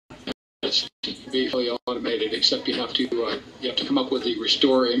that's to be fully automated, except you have to come up with the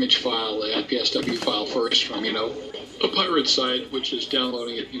restore image file, the IPSW file first from a pirate site, which is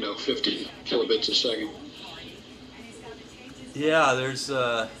downloading at 50 kilobits a second. Yeah, there's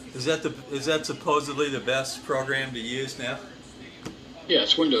is that supposedly the best program to use now? Yeah,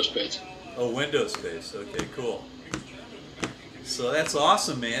 it's Windows based. Oh, Windows based. Okay, cool. So that's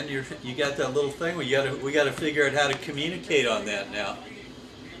awesome, man. You got that little thing. We got to figure out how to communicate on that now.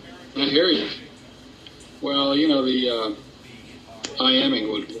 I hear you. Well, the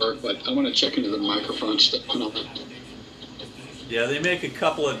IMing would work, but I want to check into the microphone stuff and all that. Yeah, they make a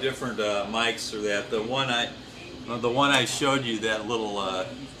couple of different mics for that. The one I showed you, that little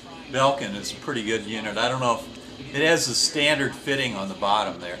Belkin, is a pretty good unit. I don't know if it has the standard fitting on the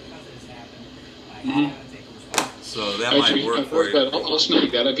bottom there. Mm-hmm. So that might work for you. I'll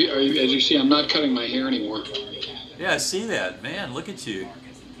snag that. As you see, I'm not cutting my hair anymore. Yeah, I see that. Man, look at you.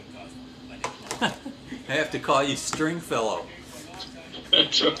 I have to call you Stringfellow.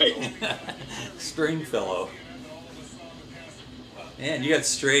 That's right. Stringfellow. Man, you got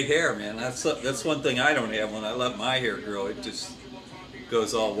straight hair, man. That's one thing I don't have when I let my hair grow. It just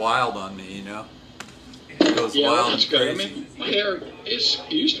goes all wild on me, It goes wild and crazy. I mean, my hair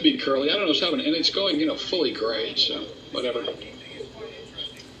it used to be curly. I don't know what's happening, and it's going, fully gray. So whatever.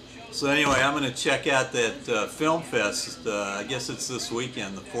 So anyway, I'm going to check out that Film Fest. I guess it's this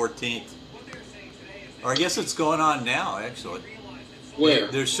weekend, the 14th. Or I guess it's going on now, actually. Where?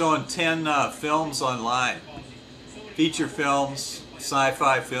 They're showing 10 films online. Feature films,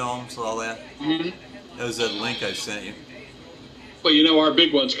 sci-fi films, all that. Mm-hmm. That was that link I sent you. Well, our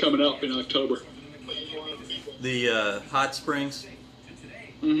big one's coming up in October. The Hot Springs?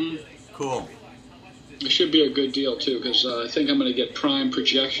 Mm-hmm. Cool. It should be a good deal, too, because I think I'm going to get prime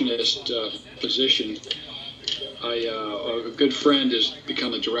projectionist position. A good friend has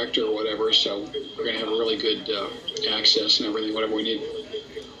become a director or whatever, so we're going to have a really good access and everything, whatever we need.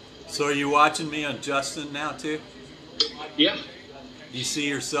 So are you watching me on Justin now, too? Yeah. Do you see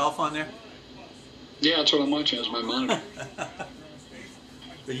yourself on there? Yeah, that's what I'm watching as my monitor.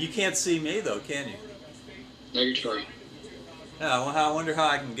 But you can't see me, though, can you? Negatory. Yeah, well, I wonder how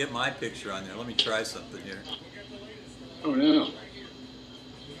I can get my picture on there. Let me try something here. Oh, no.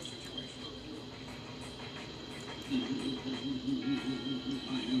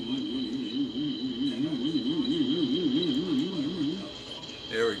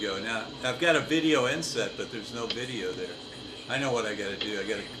 There we go. Now, I've got a video inset, but there's no video there. I know what I got to do. I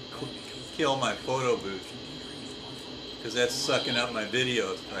got to kill my photo booth, because that's sucking up my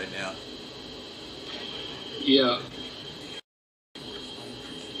videos right now. Yeah.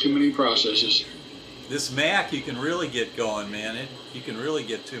 Too many processes. This Mac, you can really get going, man. You can really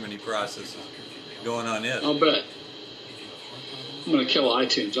get too many processes going on it. I'll bet. I'm going to kill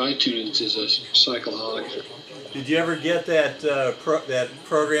iTunes. iTunes is a cycle hog. Did you ever get that that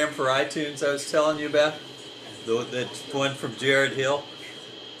program for iTunes I was telling you about? That one from Jared Hill?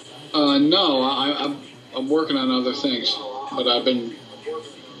 No, I'm working on other things, but I've been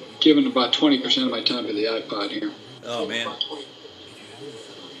giving about 20% of my time to the iPod here. Oh, man.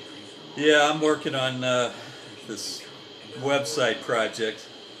 Yeah, I'm working on this website project,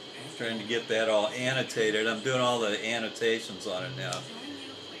 trying to get that all annotated. I'm doing all the annotations on it now,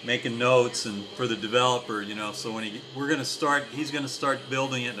 making notes and for the developer, so when he's going to start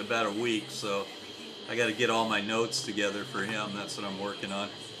building it in about a week, so I got to get all my notes together for him. That's what I'm working on.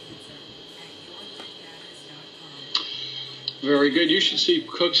 Very good. You should see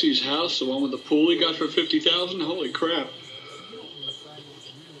Cooksy's house, the one with the pool he got for $50,000. Holy crap.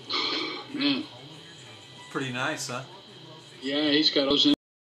 Man. Pretty nice, huh? Yeah, he's got those in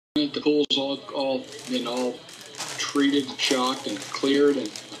it. The pool's all treated, shocked, and cleared, and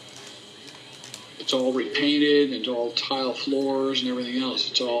it's all repainted, and it's all tile floors and everything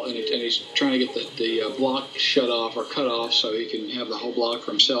else. It's all, and he's trying to get the block shut off or cut off so he can have the whole block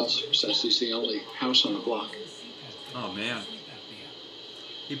for himself, since he's the only house on the block. Oh man,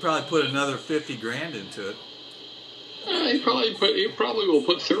 he probably put another 50 grand into it. He probably will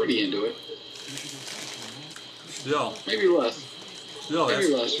put 30 into it. Still, maybe less. Still,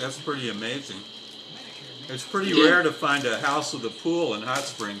 that's pretty amazing. It's pretty rare to find a house with a pool in Hot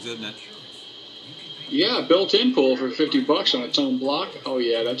Springs, isn't it? Yeah, built-in pool for $50 on its own block. Oh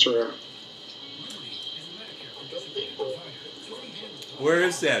yeah, that's rare. Where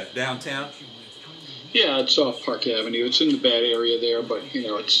is that? Downtown? Yeah, it's off Park Avenue. It's in the bad area there, but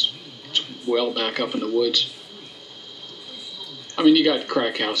it's well back up in the woods. I mean, you got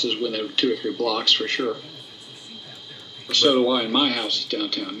crack houses within 2 or 3 blocks for sure. So do I in my house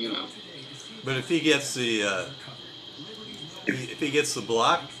downtown, But if he gets the If he gets the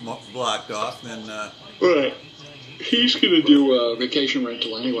blocked off, then Right. He's going to do a vacation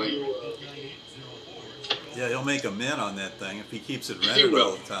rental anyway. yeah, he'll make a mint on that thing if he keeps it He rented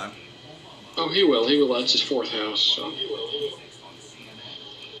will. all the time. Oh, he will. He will. That's his fourth house. So.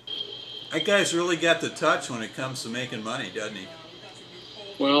 That guy's really got the touch when it comes to making money, doesn't he?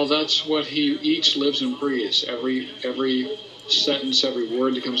 Well, that's what he eats, lives, and breathes. Every sentence, every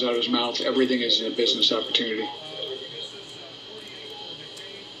word that comes out of his mouth, everything is a business opportunity.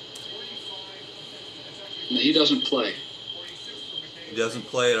 And he doesn't play. He doesn't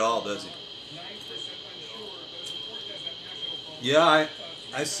play at all, does he? Yeah,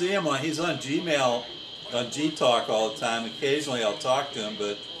 I see him on. He's on Gmail, on G Talk all the time. Occasionally, I'll talk to him,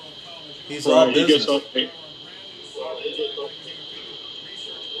 but he's all He business. gets all,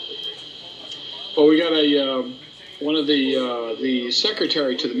 well, we got a one of the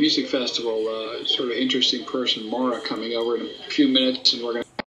secretary to the music festival, sort of interesting person, Mara, coming over in a few minutes, and we're going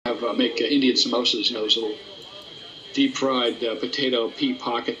to have make Indian samosas, you know, those little deep fried potato pea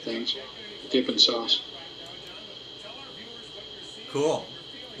pocket things, dip in sauce. Cool.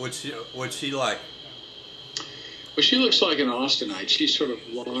 What's she like? Well, she looks like an Austinite. She's sort of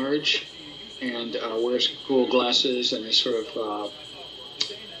large and wears cool glasses and is sort of,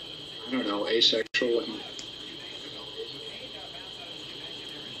 I don't know, asexual looking.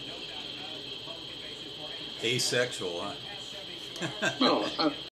 Asexual, huh? Well,